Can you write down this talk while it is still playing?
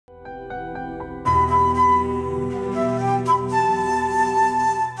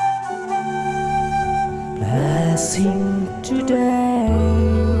Blessing today.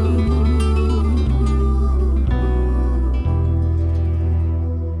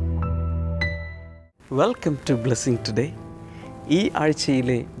 Welcome to blessing today. ഈ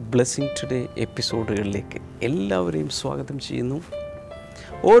ആഴ്ചയിലെ blessing today എപ്പിസോഡുകളിലേക്ക് എല്ലാവരെയും സ്വാഗതം ചെയ്യുന്നു.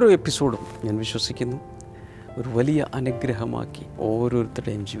 ഓരോ എപ്പിസോഡും ഞാൻ വിശ്വസിക്കുന്നു ഒരു വലിയ അനുഗ്രഹമാക്കി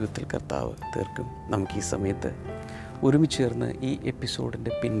ഓരോരുത്തരുടെയും ജീവിതത്തിൽ കർത്താവ് തീർക്കും. നമുക്ക് ഈ സമയത്ത് ഒരുമിച്ച് ചേർന്ന് ഈ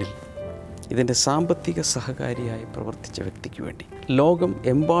എപ്പിസോഡിൻ്റെ പിന്നിൽ ഇതിൻ്റെ സാമ്പത്തിക സഹകാരിയായി പ്രവർത്തിച്ച വ്യക്തിക്ക് വേണ്ടി ലോകം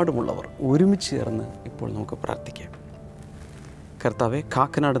എമ്പാടുമുള്ളവർ ഒരുമിച്ച് ചേർന്ന് ഇപ്പോൾ നമുക്ക് പ്രാർത്ഥിക്കാം. കർത്താവെ,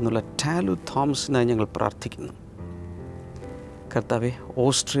 കാക്കനാട് എന്നുള്ള ടാലു തോമസിനായി ഞങ്ങൾ പ്രാർത്ഥിക്കുന്നു. കർത്താവെ,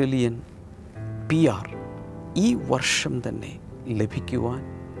 ഓസ്ട്രേലിയൻ PR ഈ വർഷം തന്നെ ലഭിക്കുവാൻ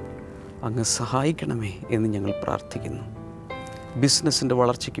അങ്ങ് സഹായിക്കണമേ എന്ന് ഞങ്ങൾ പ്രാർത്ഥിക്കുന്നു. ബിസിനസ്സിൻ്റെ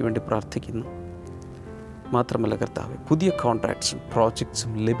വളർച്ചയ്ക്ക് വേണ്ടി പ്രാർത്ഥിക്കുന്നു. മാത്രമല്ല കർത്താവെ, പുതിയ കോൺട്രാക്ട്സും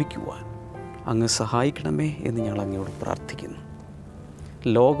പ്രോജക്ട്സും ലഭിക്കുവാൻ അങ്ങ് സഹായിക്കണമേ എന്ന് ഞങ്ങൾ അങ്ങയോട് പ്രാർത്ഥിക്കുന്നു.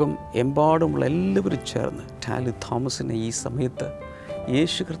 ലോകം എമ്പാടുമുള്ള എല്ലാവരും ചേർന്ന് ടാലു തോമസിനെ ഈ സമയത്ത്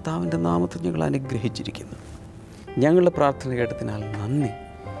യേശു കർത്താവിൻ്റെ നാമത്തിൽ ഞങ്ങൾ അനുഗ്രഹിച്ചിരിക്കുന്നു. ഞങ്ങളുടെ പ്രാർത്ഥന കേട്ടതിനാൽ നന്ദി,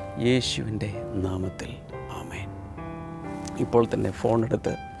 യേശുവിൻ്റെ നാമത്തിൽ ആമേൻ. ഇപ്പോൾ തന്നെ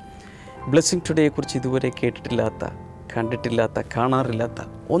ഫോണെടുത്ത് ബ്ലെസ്സിങ് ടുഡേയെക്കുറിച്ച് ഇതുവരെ കേട്ടിട്ടില്ലാത്ത, കണ്ടിട്ടില്ലാത്ത, കാണാറില്ലാത്ത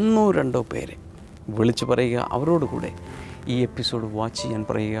ഒന്നോ രണ്ടോ പേരെ വിളിച്ചു പറയുക. അവരോടുകൂടെ ഈ എപ്പിസോഡ് വാച്ച് ചെയ്യാൻ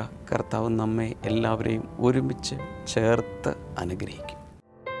പറയുക. കർത്താവ് നമ്മെ എല്ലാവരെയും ഒരുമിച്ച് ചേർത്ത് അനുഗ്രഹിക്കും.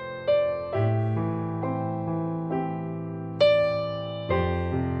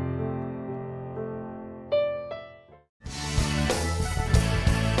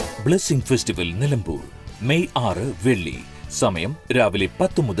 ബ്ലെസ്സിംഗ് ഫെസ്റ്റിവൽ നിലമ്പൂർ മെയ് 6 വെള്ളി. സമയം രാവിലെ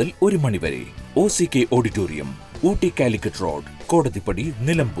 10 മുതൽ 1 മണി വരെ. OCK auditorium, Ooty Calicut road, Kodathippadi,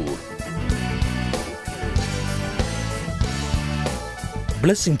 Nilambur.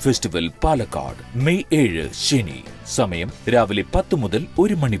 Blessing festival Palakkad May 7 ശനി. സമയം രാവിലെ 10 മുതൽ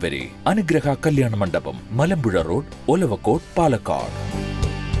 1 മണി വരെ. അനുഗ്രഹ കല്യാണ മണ്ഡപം, Malampuzha road, Olavakkode, Palakkad.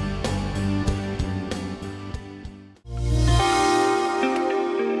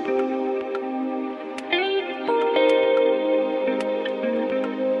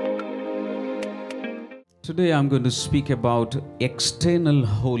 Today I'm going to speak about external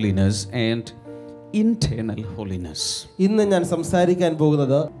holiness and internal holiness. ഇന്ന് ഞാൻ സംസാരിക്കാൻ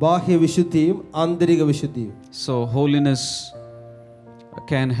പോകുന്നത് ബാഹ്യവിശുദ്ധിയും ആന്തരിക വിശുദ്ധിയും. So holiness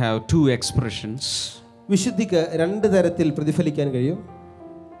can have two expressions. വിശുദ്ധിക്ക് രണ്ട് തരത്തിൽ പ്രതിഫലിക്കാൻ കഴിയും.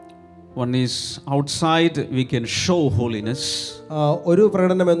 One is outside we can show holiness. ഒരു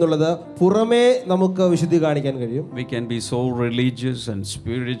പ്രകടനം എന്നുള്ളത് പുറമേ നമുക്ക് വിശുദ്ധി കാണിക്കാൻ കഴിയും. We can be so religious and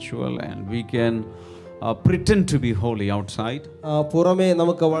spiritual and we can pretend to be holy outside. പുറമേ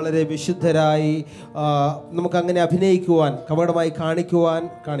നമുക്ക് വളരെ വിശുദ്ധരായി നമുക്ക് അങ്ങനെ അഭിനയിക്കുവാൻ, കപടമായി കാണിക്കുവാൻ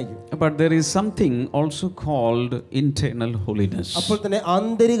കാണിക്കും. But there is something also called internal holiness. അപ്പോൾ തന്നെ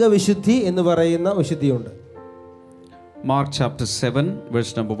ആന്തരിക വിശുദ്ധി എന്ന് പറയുന്ന വിശുദ്ധിയുണ്ട്. Mark chapter 7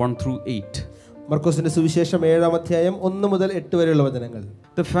 verse number 1 through 8. മർക്കോസിന്റെ സുവിശേഷം 7-ാം അധ്യായം 1 മുതൽ 8 വരെയുള്ള വചനങ്ങൾ.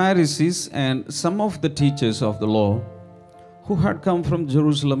 The Pharisees and some of the teachers of the law who had come from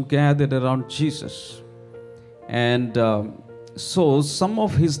Jerusalem gathered around Jesus and saw some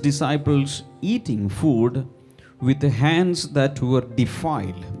of his disciples eating food with hands that were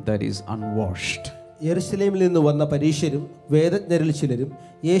defiled, that is unwashed. യെരുശലേമിൽ നിന്ന് വന്ന പരീശരും വേദജ്ഞരിൽ ചിലരും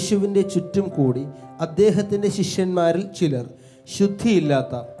യേശുവിൻ്റെ ചുറ്റും കൂടി അദ്ദേഹത്തിൻ്റെ ശിഷ്യന്മാരിൽ ചിലർ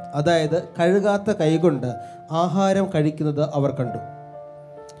ശുദ്ധിയില്ലാത്ത, അതായത് കഴുകാത്ത കൈകൊണ്ട് ആഹാരം കഴിക്കുന്നത് അവർ കണ്ടു.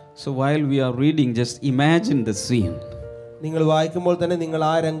 So while we are reading, just imagine the scene. നിങ്ങൾ വായിക്കുമ്പോൾ തന്നെ നിങ്ങൾ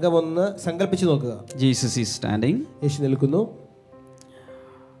ആ രംഗം ഒന്ന് സങ്കല്പിച്ചു നോക്കുക. Jesus is standing യേശു നിൽക്കുന്നു.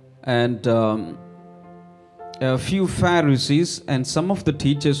 And a few Pharisees and some of the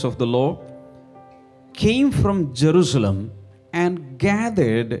teachers of the law came from Jerusalem and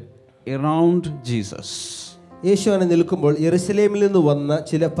gathered around Jesus. യേശു അങ്ങനെ നിൽക്കുമ്പോൾ യെരുശലേമിൽ നിന്ന് വന്ന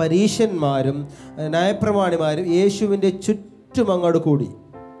ചില പരീശന്മാരും ന്യായപ്രമാണിമാരും യേശുവിൻ്റെ ചുറ്റും അങ്ങോട്ട് കൂടി.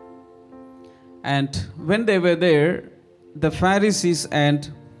 And when they were there, the Pharisees and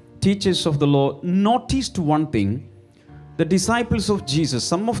teachers of the law noticed one thing. The disciples of Jesus,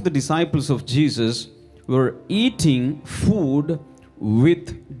 some of the disciples of Jesus were eating food with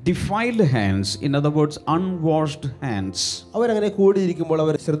defiled hands, in other words unwashed hands. അവരങ്ങനെ കൂടിയിരിക്കുമ്പോൾ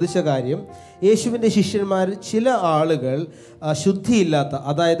അവർ ശ്രദ്ധിച്ച കാര്യം, യേശുവിൻ്റെ ശിഷ്യന്മാരിൽ ചില ആളുകൾ ശുദ്ധിയില്ലാത്ത,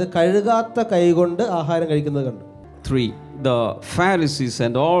 അതായത് കഴുകാത്ത കൈകൊണ്ട് ആഹാരം കഴിക്കുന്നത് കണ്ടു. 3. The Pharisees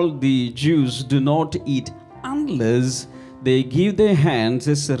and all the Jews do not eat unless they give their hands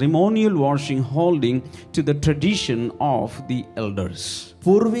a ceremonial washing holding to the tradition of the elders.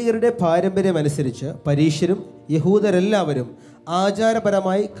 പൂർവികരുടെ പാരമ്പര്യം അനുസരിച്ച് പരീശരും യഹൂദരെല്ലാവരും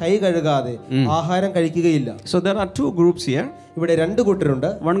ആചാരപരമായി കൈ കഴുകാതെ ആഹാരം കഴിക്കുകയില്ല. So there are two groups here. ഇവിടെ രണ്ട് കൂട്ടരുണ്ട്.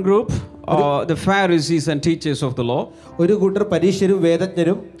 One group, the Pharisees and teachers of the law. ഒരു കൂട്ടർ പരീശരും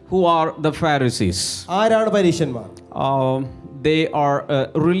വേദജ്ഞരും. Who are the Pharisees? ആരാണ് പരീശന്മാർ? They are a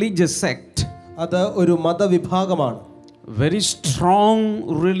religious sect. അത് ഒരു മതവിഭാഗമാണ്. Very strong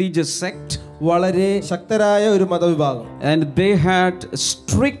religious sect. വളരെ ശക്തരായ ഒരു മതവിഭാഗം. And they had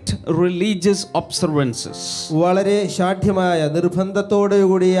strict religious observances. വളരെ ശാഠ്യമായ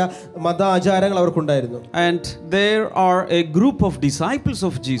നിർബന്ധത്തോടുകൂടിയ മതാചാരങ്ങൾ അവർക്കുണ്ടായിരുന്നു. And there are a group of disciples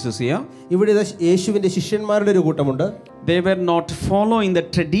of Jesus here. ഇവിടെ യേശുവിന്റെ ശിഷ്യന്മാരുടെ ഒരു കൂട്ടമുണ്ട്. They were not following the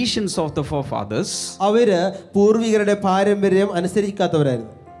traditions of the forefathers. അവര് പൂർവികരുടെ പാരമ്പര്യം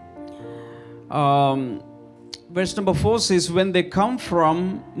അനുസരിക്കാത്തവരായിരുന്നു. Verse number 4 says, when they come from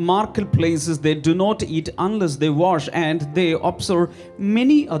marketplaces, they do not eat unless they wash, and they observe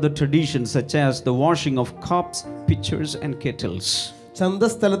many other traditions, such as the washing of cups, pitchers, and kettles.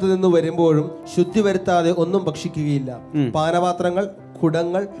 ചന്തസ്ഥലത്ത് നിന്ന് വരുമ്പോഴും ശുദ്ധി വരുത്താതെ ഒന്നും ഭക്ഷിക്കുകയില്ല. പാനപാത്രങ്ങൾ,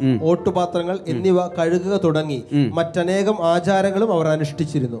 കുടങ്ങൾ, ഓട്ടുപാത്രങ്ങൾ എന്നിവ കഴുകുക തുടങ്ങി മറ്റനേകം ആചാരങ്ങളും അവർ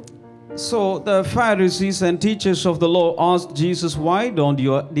അനുഷ്ഠിച്ചിരുന്നു. So the Pharisees and teachers of the law asked Jesus, why don't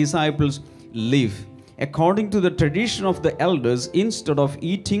your disciples live according to the tradition of the elders instead of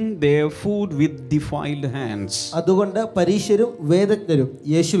eating their food with defiled hands? അതുകൊണ്ട് പരീശരും വേദജ്ഞരും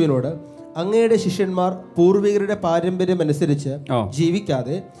യേശുവിനോട്, അങ്ങയുടെ ശിഷ്യന്മാർ പൂർവികരുടെ പാരമ്പര്യം അനുസരിച്ച്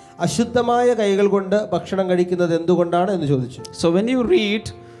ജീവിക്കാതെ അശുദ്ധമായ കൈകൾ കൊണ്ട് ഭക്ഷണം കഴിക്കുന്നത് എന്തുകൊണ്ടാണ് എന്ന് ചോദിച്ചു. So when you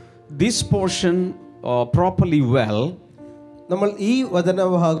read this portion properly well, നമ്മൾ ഈ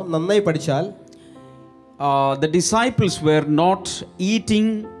വചനഭാഗം നന്നായി പഠിച്ചാൽ, the disciples were not eating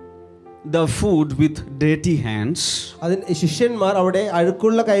the food with dirty hands. അതിന് ശിഷ്യന്മാർ അവിടെ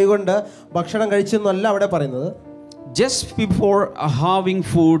അഴുക്കുള്ള കൈകൊണ്ട് ഭക്ഷണം കഴിച്ചെന്നല്ല അവിടെ പറയുന്നത്. Just before having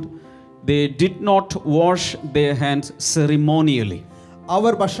food, they did not wash their hands ceremonially.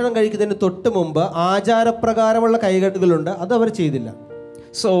 അവർ ഭക്ഷണം കഴിക്കുന്നതിന് തൊട്ട് മുമ്പ് ആചാരപ്രകാരമുള്ള കൈകഴുകലുണ്ട്, അത് അവർ ചെയ്തില്ല.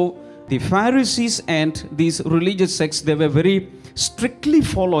 So the Pharisees and these religious sects, they were very strictly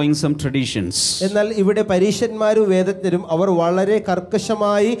following some traditions. എന്നാൽ ഇവിടെ പരീശന്മാരും വേദജ്ഞരും അവർ വളരെ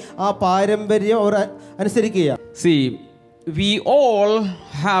കർക്കശമായി ആ പാരമ്പര്യം അവർ അനുസരിക്കുകയാണ്. See, we all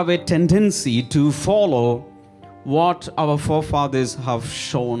have a tendency to follow what our forefathers have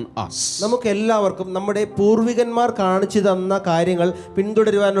shown us. നമുക്ക് എല്ലാവർക്കും നമ്മുടെ പൂർവികന്മാർ കാണിച്ചു തന്ന കാര്യങ്ങൾ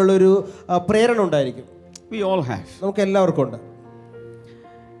പിന്തുടരുവാനുള്ള ഒരു പ്രേരണ ഉണ്ടായിരിക്കും. We all have. നമുക്ക് എല്ലാവർക്കും ഉണ്ട്.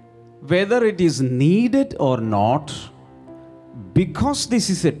 Whether it is needed or not, because this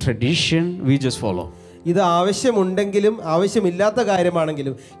is a tradition, we just follow. ഇത് ആവശ്യമുണ്ടെങ്കിലും ആവശ്യമില്ലാത്ത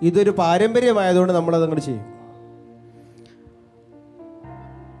കാര്യമാണെങ്കിലും ഇതൊരു പാരമ്പര്യമായതുകൊണ്ട് നമ്മൾ അതങ്ങോട്ട് ചെയ്യും.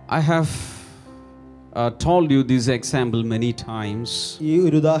 I have told you this example many times. ഈ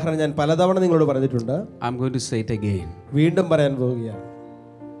ഒരു ഉദാഹരണം ഞാൻ പലതവണ നിങ്ങളോട് പറഞ്ഞിട്ടുണ്ട്. I'm going to say it again. വീണ്ടും പറയാൻ പോവുകയാണ്.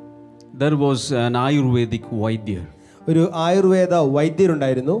 There was an Ayurvedic Vaidya. ഒരു Ayurveda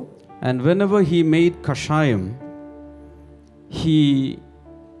വൈദ്യരുണ്ടായിരുന്നു. And whenever he made kashayam, he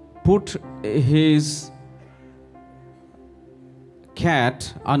put his cat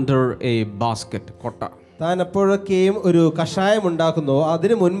under a basket, kotta. താൻ എപ്പോഴൊക്കെയും ഒരു കഷായം ഉണ്ടാക്കുന്നു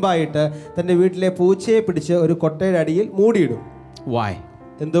അതിനു മുൻപായിട്ട് തൻ്റെ വീട്ടിലെ പൂച്ചയെ പിടിച്ച് ഒരു കൊട്ടയുടെ അടിയിൽ മൂടിയിടും. Why?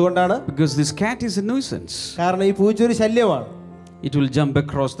 എന്തുകൊണ്ടാണ്? Because this cat is a nuisance. കാരണം ഈ പൂച്ച ഒരു ശല്യമാണ്. It will jump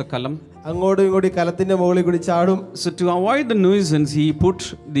across the kalam. അങ്ങോട്ടും ഇങ്ങോട്ടും കലത്തിന്റെ മുകളിൽ കൂടി ചാടും. So to avoid the nuisance, he put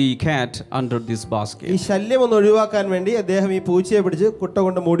the cat under this basket. ഈ ശല്യം ഒന്ന് ഒഴിവാക്കാൻ വേണ്ടി അദ്ദേഹം ഈ പൂച്ചയെ പിടിച്ച് കുട്ട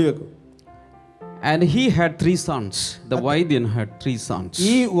കൊണ്ട് മൂടി വെക്കും. And he had 3 sons. The Vaidyan had 3 sons.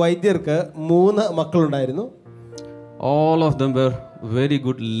 ഈ വൈദ്യർക്ക് 3 മക്കളുണ്ടായിരുന്നു. All of them were very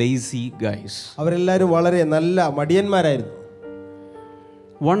good lazy guys. അവരെല്ലാവരും വളരെ നല്ല മടിയന്മാരായിരുന്നു.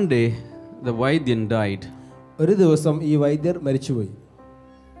 One day the Vaidyan died. ഒരു ദിവസം ഈ വൈദ്യർ മരിച്ചുപോയി.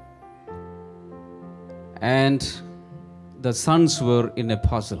 And the sons were in a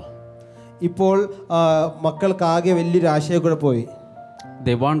puzzle. ഇപ്പോൾ മക്കൾക്കാകെ വലിയൊരു ആശയക്കുഴപ്പമായി.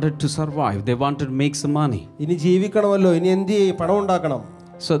 They wanted to survive. They wanted to make some money. ഇനി ജീവിക്കണമല്ലോ, ഇനി എന്ത് ചെയ്യും, പണം ഉണ്ടാക്കണം.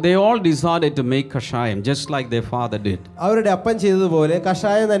 So they all decided to make kashayam just like their father did. അവരുടെ അപ്പൻ ചെയ്തതുപോലെ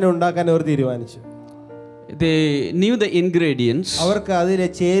കഷായം തന്നെ ഉണ്ടാക്കാൻ അവർ തീരുമാനിച്ചു. They knew the ingredients. അവർക്ക് അതിലെ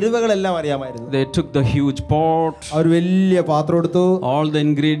ചേരുവകളെല്ലാം അറിയാമായിരുന്നു. They took the huge pot. അവർ വലിയ പാത്രം എടുത്തു. All the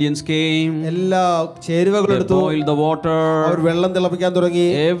ingredients came. എല്ലാ ചേരുവകളും എടുത്തു. They boiled the water. അവർ വെള്ളം തിളപ്പിക്കാൻ തുടങ്ങി.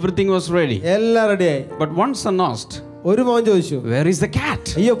 Everything was ready. എല്ലാം റെഡിയായി. But one son asked, ഒരു മോൻ ചോദിച്ചു, where is the cat?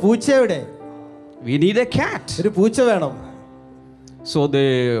 അയ്യോ പൂച്ച എവിടെ? We need a cat. ഒരു പൂച്ച വേണം. So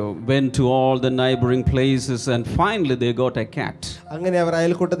they went to all the neighboring places and finally they got a cat. അങ്ങനെ അവർ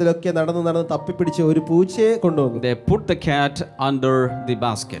അയൽക്കൂട്ടത്തിലൊക്കെ നടന്ന് തപ്പിപ്പിടിച്ച് ഒരു പൂച്ചയെ കൊണ്ടുവന്നു. They put the cat under the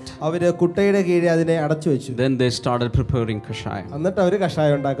basket. അവര് കുട്ടയുടെ കീഴെ അതിനെ അടച്ചു വെച്ചു. Then they started preparing kashayam. എന്നിട്ട് അവർ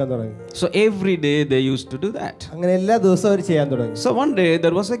കഷായം ഉണ്ടാക്കാൻ തുടങ്ങി. So every day they used to do that. അങ്ങനെ എല്ലാ ദിവസവും അവർ ചെയ്യാൻ തുടങ്ങി. So one day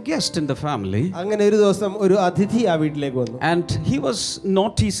there was a guest in the family. അങ്ങനെ ഒരു ദിവസം ഒരു അതിഥി ആ വീട്ടിലേക്ക് വന്നു. And he was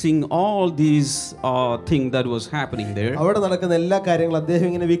noticing all these things that was happening there. അവിടെ നടക്കുന്ന എല്ലാ കാര്യങ്ങളും അദ്ദേഹം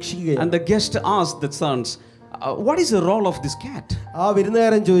ഇങ്ങനെ വീക്ഷിക്കുകയാണ്. And the guest asked the sons, what is the role of this cat? ആ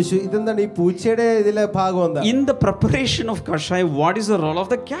വിരുന്നുകാരൻ ചോദിച്ചു, ഇതെന്താണ് ഈ പൂച്ചയുടെ ഇതിലെ ഭാഗം എന്താ? In the preparation of kashayam, what is the role of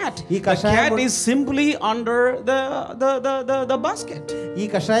the cat? The cat is simply under the basket. ഈ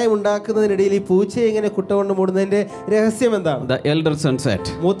കഷായം ഉണ്ടാക്കുന്നതിനിടയിൽ ഈ പൂച്ചയെ ഇങ്ങനെ കുട്ട കൊണ്ട് മൂടുന്നതിന്റെ രഹസ്യം എന്താണ്? The elder son said,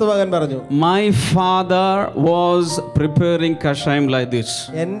 മൂത്ത മകൻ പറഞ്ഞു, my father was preparing kashayam like this.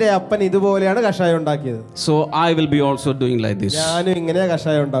 എന്റെ അപ്പൻ ഇതുപോലെയാണ് കഷായം ഉണ്ടാക്കിയത്. So I will be also doing like this. ഞാനും ഇങ്ങനെ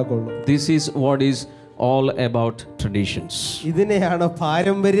കഷായം ഉണ്ടാക്കുള്ളൂ. This is what is all about traditions. ഇതിനെയാണ്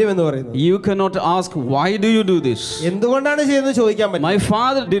പാരമ്പര്യം എന്ന് പറയുന്നത്. You cannot ask why do you do this? എന്തുകൊണ്ടാണ് ചെയ്യുന്നത് ചോദിക്കാൻ പറ്റില്ല. My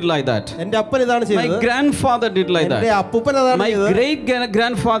father did like that. എൻ്റെ അപ്പൻ ഇതാണ് ചെയ്തത്. My grandfather did like that. എൻ്റെ അപ്പൂപ്പൻ അതാണ് ചെയ്തത്. My great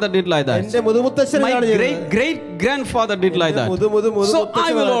grandfather did like that. എൻ്റെ മുതുമുത്തച്ഛൻ ഇതാണ് ചെയ്തത്. My great grandfather did like that. So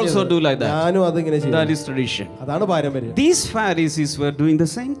I will also do like that. ഞാനും അതിങ്ങനെ ചെയ്യും. That is tradition. അതാണ് പാരമ്പര്യം. These Pharisees were doing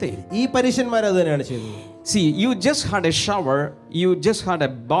the same thing. ഈ പരീശന്മാർ അത് തന്നെയാണ് ചെയ്തത്. See, you just had a shower, you just had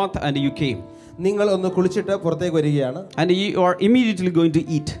a bath and you came. നിങ്ങൾ ഒന്ന് കുളിച്ചിട്ട് പുറത്തേക്ക് വരികയാണ്. And you are immediately going to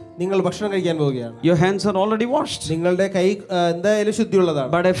eat. നിങ്ങൾ ഭക്ഷണം കഴിക്കാൻ പോവുകയാണ്. Your hands are already washed. നിങ്ങളുടെ കൈ എന്തായാലും ശുദ്ധിയുള്ളതാണ്.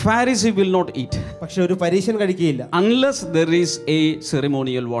 But a Pharisee will not eat. പക്ഷേ ഒരു പരീശൻ കഴിക്കുകയില്ല. Unless there is a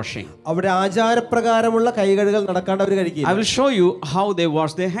ceremonial washing. അവിടെ ആചാരപ്രകാരമുള്ള കൈ കഴുകൽ നടക്കാണ്ട് അവർ കഴിക്കില്ല. I will show you how they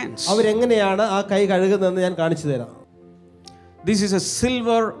wash their hands. അവരെങ്ങനെയാണ് ആ കൈ കഴുകുന്നതെന്ന് ഞാൻ കാണിച്ചു തരാം. This is a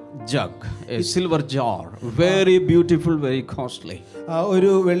silver jug, a silver jar, very beautiful, very costly. ഒരു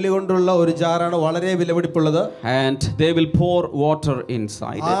വെള്ളി കൊണ്ടുള്ള ഒരു ജാറാണ്, വളരെ വിലപിടിപ്പുള്ളത്. And they will pour water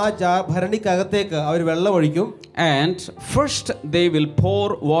inside ആ ഭരണിക്കകത്തേക്ക് അവർ വെള്ളം ഒഴിക്കും. And first they will pour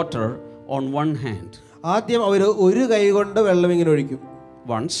water on one hand. ആദ്യം അവർ ഒരു കൈ കൊണ്ട് വെള്ളം ഇങ്ങനെ ഒഴിക്കും.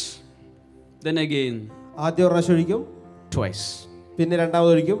 Once, then again. ആദ്യം ഒരു പ്രാവശ്യം ഒഴിക്കും. Twice. പിന്നെ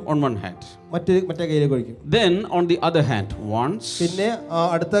രണ്ടാമത് ഒഴിക്കും. On one hand. മറ്റേ കൈയിലേക്ക് ഒഴിക്കും. Then on the other hand, once. പിന്നെ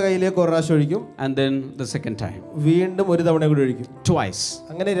അടുത്ത കൈയിലേക്ക് ഒരു പ്രാവശ്യം ഒഴിക്കും. And then the second time. വീണ്ടും ഒരു തവണ കൂടി ഒഴിക്കും. Twice.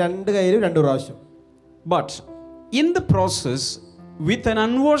 അങ്ങനെ രണ്ട് കൈയിലും രണ്ട് പ്രാവശ്യം. But in the process, with an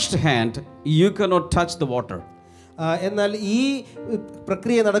unwashed hand, you cannot touch the water. എന്നാൽ ഈ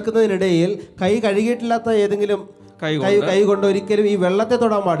പ്രക്രിയ നടക്കുന്നതിനിടയിൽ കൈ കഴുകിയിട്ടില്ലാത്ത ഏതെങ്കിലും കൈ കൊണ്ട് ഒരിക്കലും ഈ വെള്ളത്തെ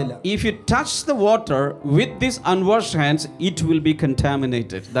തൊടാൻ പാടില്ല. If you touch the water with these unwashed hands, it will be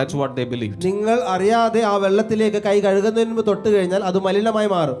contaminated. That's what they believed. നിങ്ങൾ അറിയാതെ ആ വെള്ളത്തിലേക്ക് കൈ കഴുകുന്നതിന് മുമ്പ് തൊട്ട് കഴിഞ്ഞാൽ അത് മലിനമായി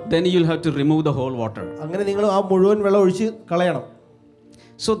മാറും. Then you'll have to remove the whole water. അങ്ങനെ നിങ്ങൾ ആ മുഴുവൻ വെള്ളം ഒഴിച്ച് കളയണം.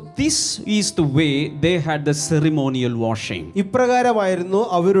 So this is the way they had the ceremonial washing. ഇപ്രകാരമായിരുന്നു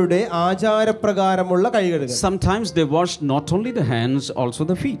അവരുടെ ആചാരപ്രകാരമുള്ള കൈ കഴുകൽ. Sometimes they washed not only the hands, also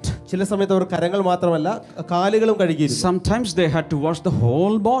the feet. ചില സമയത്ത് അവർ കരങ്ങൾ മാത്രമല്ല കാലുകളും കഴുകിയിരുന്നു. Sometimes they had to wash the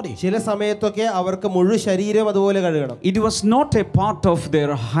whole body. ചില സമയത്തൊക്കെ അവർക്ക് മുഴുവൻ ശരീരം അതുപോലെ കഴുകണം. It was not a part of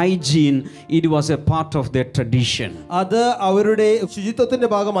their hygiene, it was a part of their tradition. അത് അവരുടെ ശുചിത്വത്തിന്റെ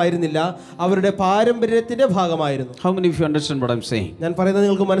ഭാഗമായിരുന്നില്ല, അവരുടെ പാരമ്പര്യത്തിന്റെ ഭാഗമായിരുന്നു. How many of you understand what I'm saying? ഞാൻ പറയുന്നത്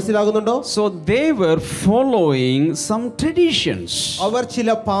നിങ്ങൾക്ക് മനസ്സിലാകുന്നുണ്ടോ? So they were following some traditions. അവർ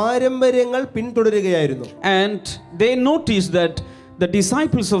ചില പാരമ്പര്യങ്ങൾ പിന്തുടരുകയായിരുന്നു. And they noticed that the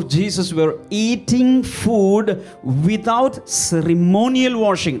disciples of Jesus were eating food without ceremonial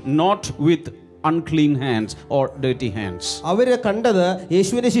washing, not with unclean hands or dirty hands. അവരെ കണ്ടത്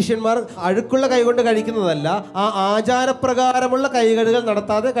യേശുവിന്റെ ശിഷ്യന്മാർ അഴുക്കുള്ള കൈകൊണ്ട് കഴിക്കുന്നതല്ല, ആ ആചാരപ്രകാരമുള്ള കൈകഴുകൽ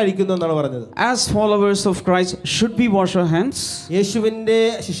നടത്താതെ കഴിക്കുന്നു എന്നാണ് പറഞ്ഞത്. As followers of Christ, should we wash our hands? യേശുവിന്റെ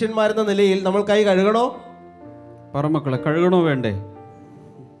ശിഷ്യന്മാരെന്ന നിലയിൽ നമ്മൾ കൈ കഴുകണോ? പറമക്കളെ, കഴുകണോ വേണ്ടേ?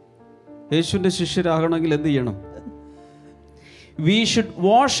 യേശുവിന്റെ ശിഷ്യരാകണമെങ്കിൽ എന്ത് ചെയ്യണം? We should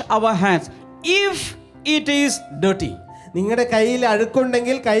wash our hands if it is dirty. നിങ്ങളുടെ കയ്യിൽ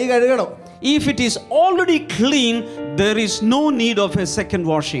അഴുക്കുണ്ടെങ്കിൽ കൈ കഴുകണം. If it is already clean, there is no need of a second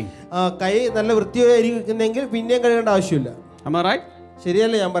washing. കൈ നല്ല വൃത്തിയായിരിക്കുന്നെങ്കിൽ പിന്നെയും കഴുകേണ്ട ആവശ്യമില്ല. Am I right?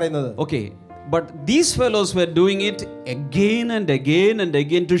 ശരിയല്ലേ ഞാൻ പറയുന്നത്? Okay. But these fellows were doing it again and again and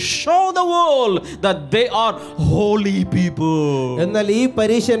again to show the world that they are holy people. എന്നാൽ ഈ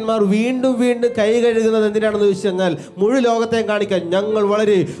പരീശന്മാർ വീണ്ടും വീണ്ടും കൈ കഴുകുന്നത് എന്തിനാണെന്ന് ചോദിച്ചാൽ മുഴുവൻ ലോകത്തെ കാണിക്കാൻ ഞങ്ങൾ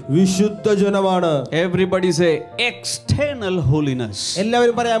വളരെ വിശുദ്ധ ജനമാണ്. Everybody say external holiness.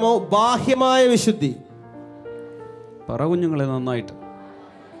 എല്ലാവരും പറയാമോ ബാഹ്യമായ വിശുദ്ധി? പറ കുഞ്ഞുങ്ങളെ നന്നായിട്ട്.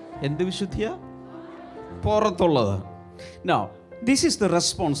 എന്ത് വിശുദ്ധിയാ? പുറത്തുള്ളത്. Now This is the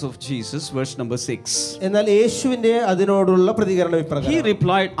response of Jesus, verse number 6. എന്നാൽ യേശുവിന്റെ അതിനോടുള്ള പ്രതികരണം He ഇപ്രകാരം.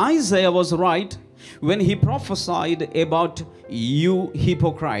 replied, Isaiah was right when he prophesied about you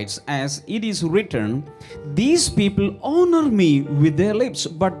hypocrites, as it is written, these people honor me with their lips,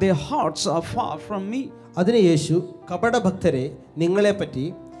 but their hearts are far from me. അതിന് യേശു, കപടഭക്തരെ, നിങ്ങളെപ്പറ്റി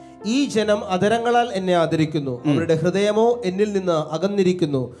ഈ ജനം അധരങ്ങളാൽ എന്നെ ആദരിക്കുന്നു, അവരുടെ ഹൃദയമോ എന്നിൽ നിന്ന്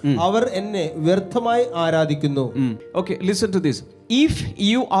അകന്നിരിക്കുന്നു, അവർ എന്നെ വ്യർത്ഥമായി ആരാധിക്കുന്നു. Okay, listen to this. If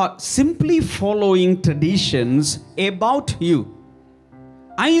you are simply following traditions about you,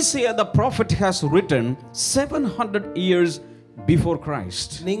 Isaiah the prophet has written 700 years before Christ.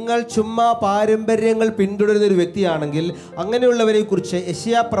 നിങ്ങൾ ചുമ്മാ പാരമ്പര്യങ്ങൾ പിന്തുടരുന്ന ഒരു വ്യക്തിയാണെങ്കിൽ അങ്ങനെയുള്ളവരെ കുറിച്ച്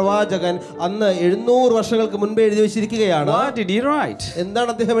യെശയ്യാ പ്രവാചകൻ അന്ന് 700 വർഷങ്ങൾക്ക് മുൻപേ എഴുതി വെച്ചിരിക്കുകയാണ്. What did he write? എന്താണ്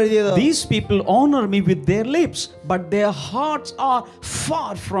അദ്ദേഹം എഴുതിയത്? These people honor me with their lips, but their hearts are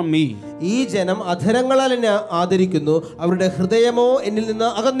far from me. ഈ ജനം അധരങ്ങളാൽ എന്നെ ആദരിക്കുന്നു, അവരുടെ ഹൃദയമോ എന്നിൽ നിന്ന്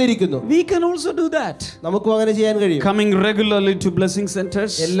അകന്നിരിക്കുന്നു. We can also do that. നമുക്കും അങ്ങനെ ചെയ്യാൻ കഴിയും. Coming regularly to blessing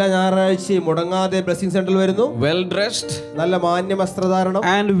centers, എല്ലാ ഞായറാഴ്ചയും മുടങ്ങാതെ ബ്ലെസ്സിംഗ് സെന്ററിൽ വരുന്നു, well dressed, നല്ല മാന്യ വസ്ത്രധാരണം,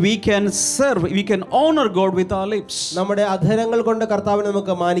 and we can serve, we can honor God with our lips. നമ്മുടെ അധരങ്ങൾ കൊണ്ട് കർത്താവിനെ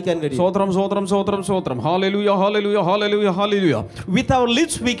നമുക്ക് മാനിക്കാൻ കഴിയും. Sotram, sotram, sotram, sotram. Hallelujah, hallelujah, hallelujah, hallelujah. With our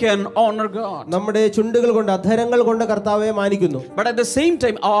lips we can honor God. നമ്മുടെ ചുണ്ടുകൾ കൊണ്ട് അധരങ്ങൾ കൊണ്ട് കർത്താവെ മാനിക്കുന്നു. But at the same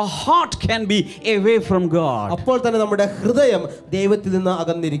time our heart can be away from God. അപ്പോൾ തന്നെ നമ്മുടെ ഹൃദയം ദൈവത്തിൽ നിന്ന്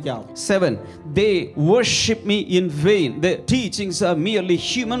അകന്നിരിക്കാം. 7. They worship me in vain. Their teachings are merely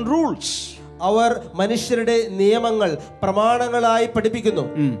human rules. അവർ മനുഷ്യരുടെ നിയമങ്ങൾ പ്രമാണങ്ങളായി പഠിപ്പിക്കുന്നു.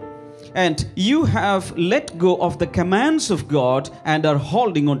 And you have let go of the commands of God and are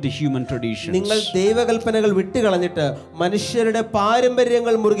holding on to human traditions. നിങ്ങൾ ദൈവകൽപ്പനകൾ വിട്ടുകളഞ്ഞിട്ട് മനുഷ്യരുടെ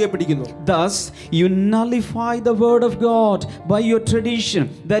പാരമ്പര്യങ്ങൾ മുറുകെ പിടിക്കുന്നു. Thus you nullify the word of God by your tradition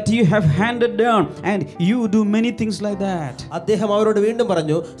that you have handed down, and you do many things like that. അദ്ദേഹം അവരോട് വീണ്ടും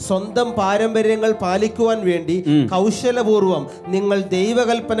പറഞ്ഞു, സ്വന്തം പാരമ്പര്യങ്ങൾ പാലിക്കുവാൻ വേണ്ടി കൗശലപൂർവം നിങ്ങൾ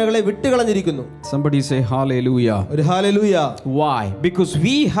ദൈവകൽപ്പനകളെ വിട്ടുകളഞ്ഞിരിക്കുന്നു. Somebody say hallelujah. ഒരു hallelujah. Why? Because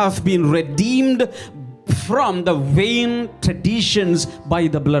we have been redeemed from the vain traditions by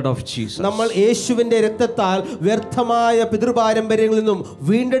the blood of Jesus. നമ്മൾ യേശുവിന്റെ രക്തത്താൽ വ്യർത്ഥമായ പിതൃപാരമ്പര്യങ്ങളിൽ നിന്നും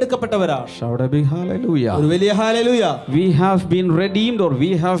വീണ്ടെടുക്കപ്പെട്ടവരാണ്. Shout a big hallelujah. ഒരു വലിയ hallelujah. We have been redeemed, or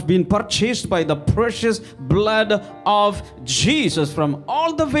we have been purchased by the precious blood of Jesus from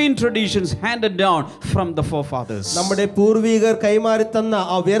all the vain traditions handed down from the forefathers. നമ്മുടെ പൂർവികർ കൈമാറി തന്ന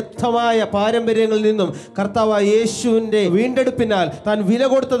ആ വ്യർത്ഥമായ പാരമ്പര്യങ്ങളിൽ നിന്നും കർത്താവായ യേശുവിന്റെ വീണ്ടെടുപ്പിനാൽ താൻ വില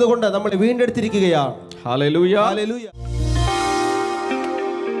കൊടുത്തതുകൊണ്ട് നമ്മളെ വീണ്ടെടുത്തിരിക്കുകയാണ്. Hallelujah. ഹല്ലേലൂയ.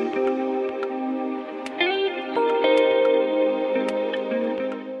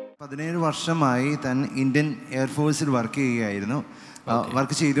 വർഷമായി താൻ ഇന്ത്യൻ എയർഫോഴ്സിൽ വർക്ക് ചെയ്യുകയായിരുന്നു.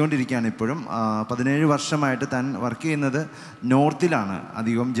 വർക്ക് ചെയ്തുകൊണ്ടിരിക്കുകയാണ് ഇപ്പോഴും. 17 വർഷമായിട്ട് താൻ വർക്ക് ചെയ്യുന്നത് നോർത്തിലാണ്,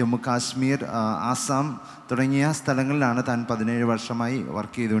 അധികം ജമ്മു കാശ്മീർ, ആസാം തുടങ്ങിയ സ്ഥലങ്ങളിലാണ് താൻ 17 വർഷമായി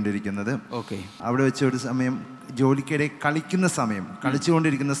വർക്ക് ചെയ്തുകൊണ്ടിരിക്കുന്നത്. അവിടെ വെച്ച് ഒരു സമയം ജോലിക്കിടെ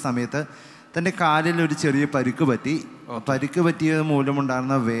കളിച്ചുകൊണ്ടിരിക്കുന്ന സമയത്ത് തൻ്റെ കാലിൽ ഒരു ചെറിയ പരിക്ക് പറ്റിയത്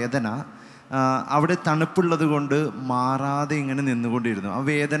മൂലമുണ്ടാകുന്ന വേദന അവിടെ തണുപ്പുള്ളത് കൊണ്ട് മാറാതെ ഇങ്ങനെ നിന്നുകൊണ്ടിരുന്നു. ആ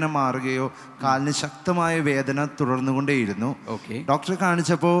വേദന മാറുകയോ കാലിന് ശക്തമായ വേദന തുടർന്നുകൊണ്ടേയിരുന്നു. ഡോക്ടറെ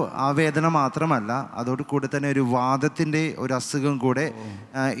കാണിച്ചപ്പോൾ ആ വേദന മാത്രമല്ല, അതോടുകൂടെ തന്നെ ഒരു വാദത്തിൻ്റെ ഒരു അസുഖം കൂടെ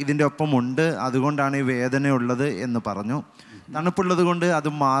ഇതിൻ്റെ ഒപ്പമുണ്ട്, അതുകൊണ്ടാണ് ഈ വേദനയുള്ളത് എന്ന് പറഞ്ഞു. തണുപ്പുള്ളത് കൊണ്ട് അത്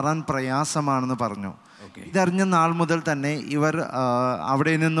മാറാൻ പ്രയാസമാണെന്ന് പറഞ്ഞു. ഇതറിഞ്ഞ നാൾ മുതൽ തന്നെ ഇവർ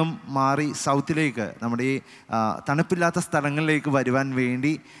അവിടെ നിന്നും മാറി സൗത്തിലേക്ക്, നമ്മുടെ ഈ തണുപ്പില്ലാത്ത സ്ഥലങ്ങളിലേക്ക് വരുവാൻ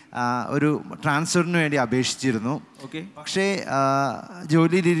വേണ്ടി ഒരു ട്രാൻസ്ഫറിന് വേണ്ടി അപേക്ഷിച്ചിരുന്നു. പക്ഷേ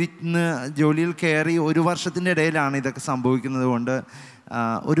ജോലിയിൽ കയറി 1 വർഷത്തിൻ്റെ ഇടയിലാണ് ഇതൊക്കെ സംഭവിക്കുന്നത് കൊണ്ട്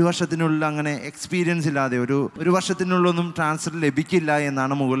 1 വർഷത്തിനുള്ളിൽ അങ്ങനെ എക്സ്പീരിയൻസ് ഇല്ലാതെ ഒരു വർഷത്തിനുള്ളൊന്നും ട്രാൻസ്ഫർ ലഭിക്കില്ല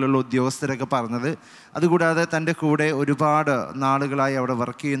എന്നാണ് മുകളിലുള്ള ഉദ്യോഗസ്ഥരൊക്കെ പറഞ്ഞത്. അതുകൂടാതെ തൻ്റെ കൂടെ ഒരുപാട് നാളുകളായി അവിടെ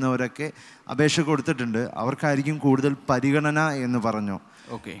വർക്ക് ചെയ്യുന്നവരൊക്കെ അപേക്ഷ കൊടുത്തിട്ടുണ്ട്, അവർക്കായിരിക്കും കൂടുതൽ പരിഗണന എന്ന് പറഞ്ഞു.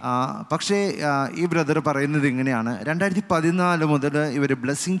 പക്ഷേ ഈ ബ്രദർ പറയുന്നത് ഇങ്ങനെയാണ്, 2014 മുതൽ ഇവർ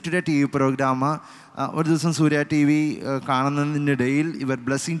ബ്ലെസ്സിങ് ടുഡേ TV പ്രോഗ്രാം ഒരു ദിവസം സൂര്യ TV കാണുന്നതിനിടയിൽ ഇവർ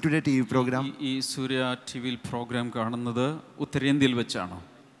ബ്ലെസ്സിങ് ടുഡേ TV പ്രോഗ്രാം ഈ സൂര്യ TV പ്രോഗ്രാം കാണുന്നത് ഉത്തരേന്ത്യയിൽ വെച്ചാണോ?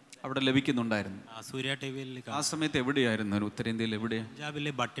 അവിടെ ലഭിക്കുന്നുണ്ടായിരുന്നു സൂര്യ TV-യിൽ? ആ സമയത്ത് എവിടെയായിരുന്നു? ഉത്തരേന്ത്യയിൽ എവിടെയാണ്?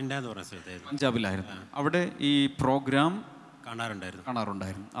 പഞ്ചാബിലെ ബട്ടിൻഡ എന്ന് പറഞ്ഞ സ്ഥലത്തായിരുന്നു. പഞ്ചാബിലായിരുന്നു. അവിടെ ഈ പ്രോഗ്രാം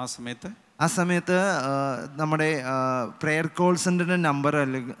കാണാറുണ്ടായിരുന്നു. ആ സമയത്ത് നമ്മുടെ പ്രെയർ കോൾ സെൻ്ററിൻ്റെ നമ്പർ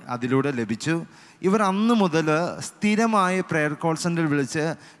അതിലൂടെ ലഭിച്ചു. ഇവർ അന്ന് മുതൽ സ്ഥിരമായ പ്രെയർ കോൾ സെൻ്ററിൽ വിളിച്ച്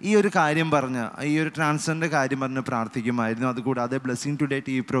ഈ ഒരു കാര്യം പറഞ്ഞ്, ഈ ഒരു ട്രാൻസ്ഫറിൻ്റെ കാര്യം പറഞ്ഞ് പ്രാർത്ഥിക്കുമായിരുന്നു. അതുകൂടാതെ blessing today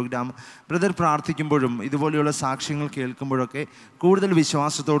TV programme brother പ്രാർത്ഥിക്കുമ്പോഴും ഇതുപോലെയുള്ള സാക്ഷ്യങ്ങൾ കേൾക്കുമ്പോഴൊക്കെ കൂടുതൽ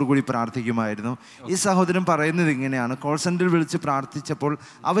വിശ്വാസത്തോടു കൂടി പ്രാർത്ഥിക്കുമായിരുന്നു. ഈ സഹോദരൻ പറയുന്നത് ഇങ്ങനെയാണ്, കോൾ സെൻ്ററിൽ വിളിച്ച് പ്രാർത്ഥിച്ചപ്പോൾ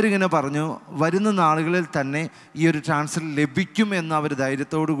അവരിങ്ങനെ പറഞ്ഞു, വരുന്ന നാളുകളിൽ തന്നെ ഈ ഒരു ട്രാൻസ്ഫർ ലഭിക്കുമെന്ന് അവർ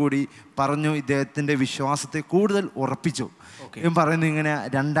ധൈര്യത്തോടു കൂടി പറഞ്ഞു. ഇദ്ദേഹത്തിൻ്റെ വിശ്വാസത്തെ കൂടുതൽ ഉറപ്പിച്ചു. ഇവൻ പറയുന്നത് ഇങ്ങനെ,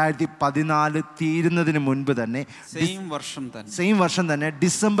 2014 തീരുന്നതിന് മുൻപ് തന്നെ സെയിം വർഷം തന്നെ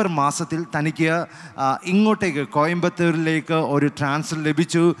ഡിസംബർ മാസത്തിൽ തനിക്ക് ഇങ്ങോട്ടേക്ക് കോയമ്പത്തൂരിലേക്ക് ഒരു ട്രാൻസ്ഫർ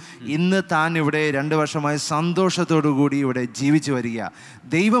ലഭിച്ചു. ഇന്ന് താൻ ഇവിടെ 2 വർഷമായി സന്തോഷത്തോടു കൂടി ഇവിടെ ജീവിച്ചു വരിക.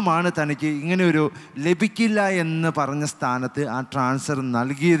 ദൈവമാണ് തനിക്ക് ഇങ്ങനെ ഒരു ലഭിക്കില്ല എന്ന് പറഞ്ഞ സ്ഥാനത്ത് ആ ട്രാൻസ്ഫർ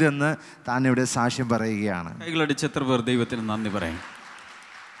നൽകിയതെന്ന് താൻ ഇവിടെ സാക്ഷ്യം പറയുകയാണ്. കൈകളടിച്ച് എത്ര പേർ ദൈവത്തിന് നന്ദി പറയും.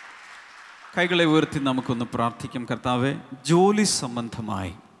 കൈകളെ ഉയർത്തി നമുക്കൊന്ന് പ്രാർത്ഥിക്കാം. കർത്താവേ, ജോലി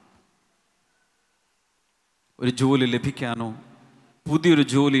സംബന്ധമായി ഒരു ജോലി ലഭിക്കാനോ, പുതിയൊരു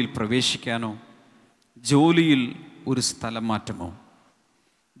ജോലിയിൽ പ്രവേശിക്കാനോ, ജോലിയിൽ ഒരു സ്ഥലം മാറ്റമോ,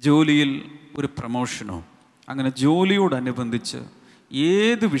 ജോലിയിൽ ഒരു പ്രമോഷനോ, അങ്ങനെ ജോലിയോടനുബന്ധിച്ച്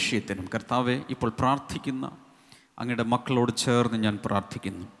ഏത് വിഷയത്തിനും കർത്താവെ ഇപ്പോൾ പ്രാർത്ഥിക്കുന്ന അങ്ങയുടെ മക്കളോട് ചേർന്ന് ഞാൻ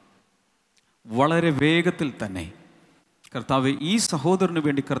പ്രാർത്ഥിക്കുന്നു. വളരെ വേഗത്തിൽ തന്നെ കർത്താവ് ഈ സഹോദരന്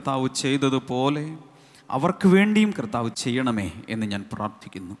വേണ്ടി കർത്താവ് ചെയ്തതുപോലെ അവർക്ക് വേണ്ടിയും കർത്താവ് ചെയ്യണമേ എന്ന് ഞാൻ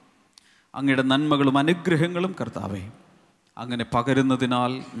പ്രാർത്ഥിക്കുന്നു. അങ്ങയുടെ നന്മകളും അനുഗ്രഹങ്ങളും കർത്താവെ അങ്ങനെ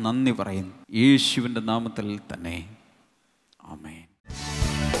പകരുന്നതിനാൽ നന്ദി പറയുന്നു. യേശുവിൻ്റെ നാമത്തിൽ തന്നെ ആമേൻ.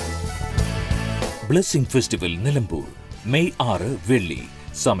 ബ്ലെസ്സിംഗ് ഫെസ്റ്റിവൽ നിലമ്പൂർ മെയ് 6 വെള്ളി.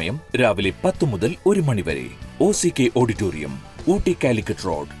 സമയം രാവിലെ 10 മുതൽ 1 മണി വരെ. OCK auditorium, Ooty Calicut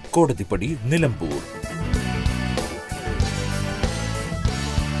road, Kodathippadi, Nilambur.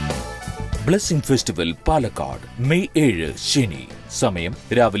 Blessing festival Palakkad May 7 ശനി. സമയം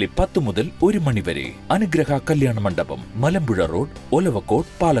രാവിലെ 10 മുതൽ 1 മണി വരെ. അനുഗ്രഹ കല്യാണ മണ്ഡപം, മലമ്പുഴ റോഡ്, ഒലവക്കോട്,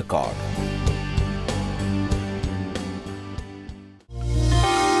 പാലക്കാട്.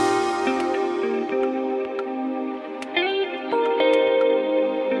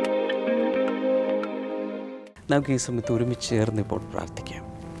 നമുക്ക് ഈ സമയത്ത് ഒരുമിച്ച് ചേർന്ന് ഇപ്പോൾ പ്രാർത്ഥിക്കാം.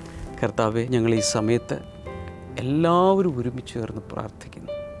 കർത്താവെ, ഞങ്ങൾ ഈ സമയത്ത് എല്ലാവരും ഒരുമിച്ച് ചേർന്ന് പ്രാർത്ഥിക്കുന്നു.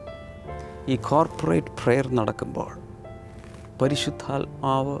 ഈ കോർപ്പറേറ്റ് പ്രെയർ നടക്കുമ്പോൾ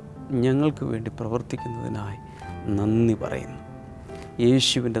പരിശുദ്ധാത്മാവ് ഞങ്ങൾക്ക് വേണ്ടി പ്രവർത്തിക്കുന്നതിനായി നന്ദി പറയുന്നു.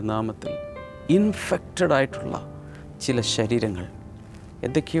 യേശുവിൻ്റെ നാമത്തിൽ ഇൻഫെക്റ്റഡ് ആയിട്ടുള്ള ചില ശരീരങ്ങൾ,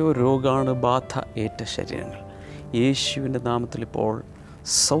 എന്തൊക്കെയോ രോഗാണുബാധ ഏറ്റ ശരീരങ്ങൾ യേശുവിൻ്റെ നാമത്തിൽ ഇപ്പോൾ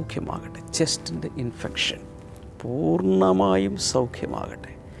സൗഖ്യമാകട്ടെ. ചെസ്റ്റിൻ്റെ ഇൻഫെക്ഷൻ പൂർണ്ണമായും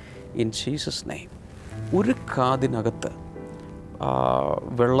സൗഖ്യമാകട്ടെ ഇൻ ജീസസ് നെയിം. ഒരു കാതിനകത്ത്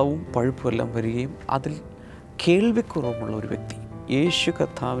വെള്ളവും പഴുപ്പും എല്ലാം വരികയും അതിൽ കേൾവിക്കുറവുമുള്ള ഒരു വ്യക്തി യേശു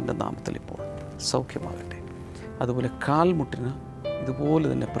കർത്താവിൻ്റെ നാമത്തിൽ ഇപ്പോൾ സൗഖ്യമാകട്ടെ. അതുപോലെ കാൽമുട്ടിന് ഇതുപോലെ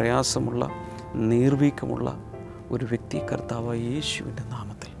തന്നെ പ്രയാസമുള്ള നീർവീക്കമുള്ള ഒരു വ്യക്തി കർത്താവ് യേശുവിൻ്റെ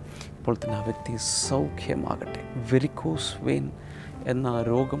നാമത്തിൽ ഇപ്പോൾ തന്നെ ആ വ്യക്തി സൗഖ്യമാകട്ടെ. വെരിക്കോസ് വെയിൻ എന്ന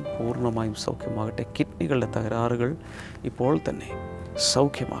രോഗം പൂർണ്ണമായും സൗഖ്യമാകട്ടെ. കിഡ്നികളുടെ തകരാറുകൾ ഇപ്പോൾ തന്നെ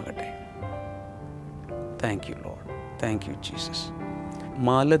സൗഖ്യമാകട്ടെ. Thank you Lord, thank you Jesus.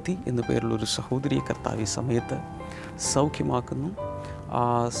 Malathi എന്നു പേരുള്ളൊരു സഹോദരിയെ കർത്താവ് ഈ സമയത്ത് സൗഖ്യമാക്കുന്നു. ആ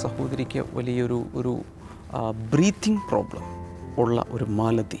സഹോദരിക്ക് വലിയൊരു ബ്രീത്തിങ് പ്രോബ്ലം ഉള്ള ഒരു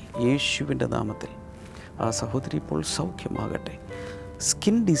മാലതി യേശുവിൻ്റെ നാമത്തിൽ ആ സഹോദരി ഇപ്പോൾ സൗഖ്യമാകട്ടെ.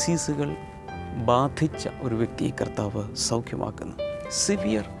 സ്കിൻ ഡിസീസുകൾ ബാധിച്ച ഒരു വ്യക്തിയെ കർത്താവ് സൗഖ്യമാക്കുന്നു.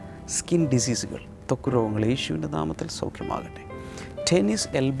 സിവിയർ സ്കിൻ ഡിസീസുകൾ, ത്വക്ക് രോഗങ്ങൾ യേശുവിൻ്റെ നാമത്തിൽ സൗഖ്യമാകട്ടെ. ടെന്നീസ്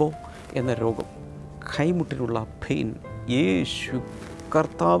എൽബോ എന്ന രോഗം, കൈമുട്ടിനുള്ള പെയിൻ യേശു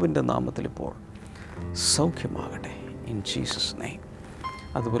കർത്താവിൻ്റെ നാമത്തിൽ ഇപ്പോൾ സൗഖ്യമാകട്ടെ ഇൻ ജീസസ് നെയിം.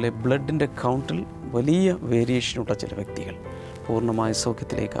 അതുപോലെ ബ്ലഡിൻ്റെ കൗണ്ടിൽ വലിയ വേരിയേഷനുള്ള ചില വ്യക്തികൾ പൂർണ്ണമായ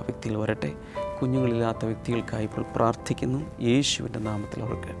സൗഖ്യത്തിലേക്ക് ആ വ്യക്തികൾ വരട്ടെ. കുഞ്ഞുങ്ങളില്ലാത്ത വ്യക്തികൾക്കായി ഇപ്പോൾ പ്രാർത്ഥിക്കുന്നു. യേശുവിൻ്റെ നാമത്തിൽ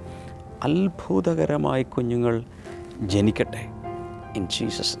അവർക്ക് അത്ഭുതകരമായ കുഞ്ഞുങ്ങൾ ജനിക്കട്ടെ ഇൻ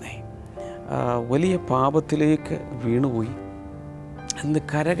ജീസസ് നെയിം. വലിയ പാപത്തിലേക്ക് വീണുപോയി, അതിന്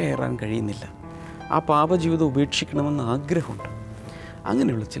കരകയറാൻ കഴിയുന്നില്ല. ആ പാപജീവിതം ഉപേക്ഷിക്കണമെന്ന് ആഗ്രഹമുണ്ട്.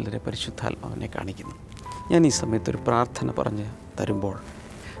 അങ്ങനെയുള്ള ചിലരെ പരിശുദ്ധാത്മാവിനെ കാണിക്കുന്നു. ഞാൻ ഈ സമയത്തൊരു പ്രാർത്ഥന പറഞ്ഞ് തരുമ്പോൾ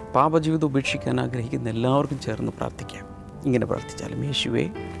പാപജീവിതം ഉപേക്ഷിക്കാൻ ആഗ്രഹിക്കുന്ന എല്ലാവർക്കും ചേർന്ന് പ്രാർത്ഥിക്കാം. ഇങ്ങനെ പ്രാർത്ഥിച്ചാലും, യേശുവേ,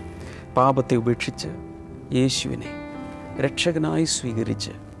 പാപത്തെ ഉപേക്ഷിച്ച് യേശുവിനെ രക്ഷകനായി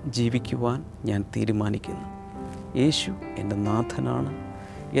സ്വീകരിച്ച് ജീവിക്കുവാൻ ഞാൻ തീരുമാനിക്കുന്നു. യേശു എൻ്റെ നാഥനാണ്,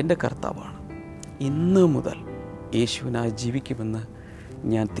 എൻ്റെ കർത്താവാണ്. ഇന്ന് മുതൽ യേശുവിനായി ജീവിക്കുമെന്ന്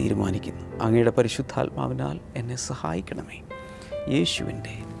ഞാൻ തീരുമാനിക്കുന്നു. അങ്ങയുടെ പരിശുദ്ധാത്മാവിനാൽ എന്നെ സഹായിക്കണമേ.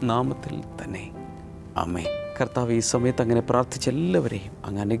 യേശുവിൻ്റെ നാമത്തിൽ തന്നെ ആമേൻ. കർത്താവ് ഈ സമയത്ത് അങ്ങനെ പ്രാർത്ഥിച്ച എല്ലാവരെയും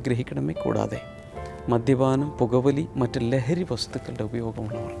അങ്ങ് അനുഗ്രഹിക്കണമേ. കൂടാതെ മദ്യപാനം, പുകവലി, മറ്റ് ലഹരി വസ്തുക്കളുടെ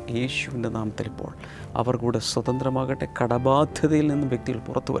ഉപയോഗമുള്ളവർ യേശുവിൻ്റെ നാമത്തിൽ ഇപ്പോൾ അവർ കൂടെ സ്വതന്ത്രമാകട്ടെ. കടബാധ്യതയിൽ നിന്നും വ്യക്തികൾ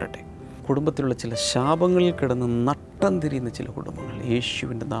പുറത്തു വരട്ടെ. കുടുംബത്തിലുള്ള ചില ശാപങ്ങളിൽ കിടന്ന് നട്ടം തിരിയുന്ന ചില കുടുംബങ്ങൾ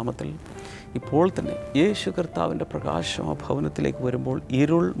യേശുവിൻ്റെ നാമത്തിൽ ഇപ്പോൾ തന്നെ യേശു കർത്താവിൻ്റെ പ്രകാശം ആ ഭവനത്തിലേക്ക് വരുമ്പോൾ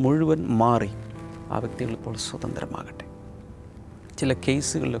ഇരുൾ മുഴുവൻ മാറി ആ വ്യക്തികൾ ഇപ്പോൾ സ്വതന്ത്രമാകട്ടെ. ചില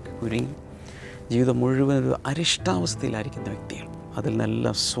കേസുകളിലൊക്കെ കുരുങ്ങി ജീവിതം മുഴുവൻ ഒരു അരിഷ്ടാവസ്ഥയിലായിരിക്കുന്ന വ്യക്തികൾ അതിൽ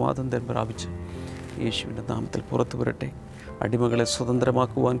നിന്നെല്ലാം സ്വാതന്ത്ര്യം പ്രാപിച്ച് യേശുവിൻ്റെ നാമത്തിൽ പുറത്തു വരട്ടെ. അടിമകളെ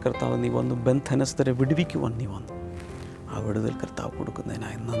സ്വതന്ത്രമാക്കുവാൻ കർത്താവ് നീ വന്നു, ബന്ധനസ്ഥരെ വിടുവിക്കുവാൻ നീ വന്നു. ആ വിടുതൽ കർത്താവ്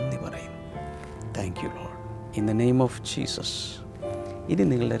കൊടുക്കുന്നതിനായി നന്ദി പറയുന്നു. Thank you Lord, in the name of Jesus. ഇനി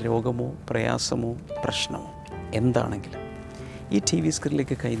നിങ്ങളുടെ രോഗമോ പ്രയാസമോ പ്രശ്നമോ എന്താണെങ്കിലും ഈ TV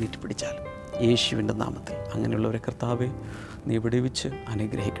സ്ക്രീനിലേക്ക് കൈനീട്ടി പിടിച്ചാൽ യേശുവിൻ്റെ നാമത്തിൽ അങ്ങനെയുള്ളവരെ കർത്താവെ നീ വിടുവിച്ച്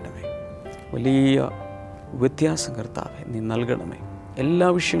അനുഗ്രഹിക്കണമേ. വലിയ വ്യത്യാസം കർത്താവെ നീ നൽകണമേ. എല്ലാ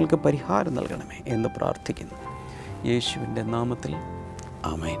വിഷയങ്ങൾക്കും പരിഹാരം നൽകണമേ എന്ന് പ്രാർത്ഥിക്കുന്നു യേശുവിൻ്റെ നാമത്തിൽ.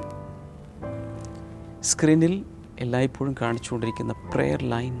 ആമേൻ. സ്ക്രീനിൽ എല്ലായ്പ്പോഴും കാണിച്ചുകൊണ്ടിരിക്കുന്ന പ്രെയർ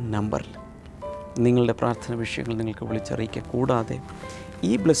ലൈൻ നമ്പറിൽ നിങ്ങളുടെ പ്രാർത്ഥന വിഷയങ്ങൾ നിങ്ങൾക്ക് വിളിച്ചറിയിക്കുക. കൂടാതെ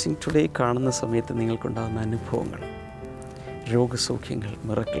ഈ ബ്ലെസ്സിങ് ടുഡേ കാണുന്ന സമയത്ത് നിങ്ങൾക്കുണ്ടാകുന്ന അനുഭവങ്ങൾ, രോഗസൗഖ്യങ്ങൾ,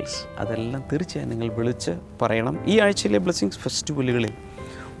 മിറക്കിൾസ്, അതെല്ലാം തീർച്ചയായും നിങ്ങൾ വിളിച്ച് പറയണം. ഈ ആഴ്ചയിലെ ബ്ലെസ്സിങ്സ് ഫെസ്റ്റിവലുകളിൽ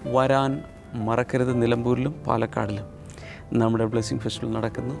വരാൻ മറക്കരുത്. നിലമ്പൂരിലും പാലക്കാടിലും നമ്മുടെ ബ്ലെസ്സിങ് ഫെസ്റ്റിവൽ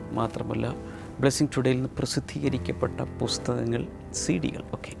നടക്കുന്നു. മാത്രമല്ല ബ്ലെസ്സിങ് ടുഡേയിൽ നിന്ന് പ്രസിദ്ധീകരിക്കപ്പെട്ട പുസ്തകങ്ങൾ, CD-കൾ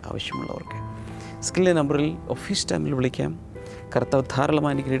ഒക്കെ ആവശ്യമുള്ളവർക്ക് സ്ക്രീനിലെ നമ്പറിൽ ഓഫീസ് ടൈമിൽ വിളിക്കാം. കർത്താവ്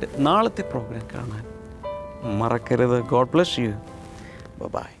ധാരാളമായി അനുഗ്രഹിക്കട്ടെ. നാളത്തെ പ്രോഗ്രാം കാണാൻ മറക്കരുത്. God bless you.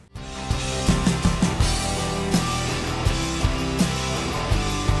 ബൈ.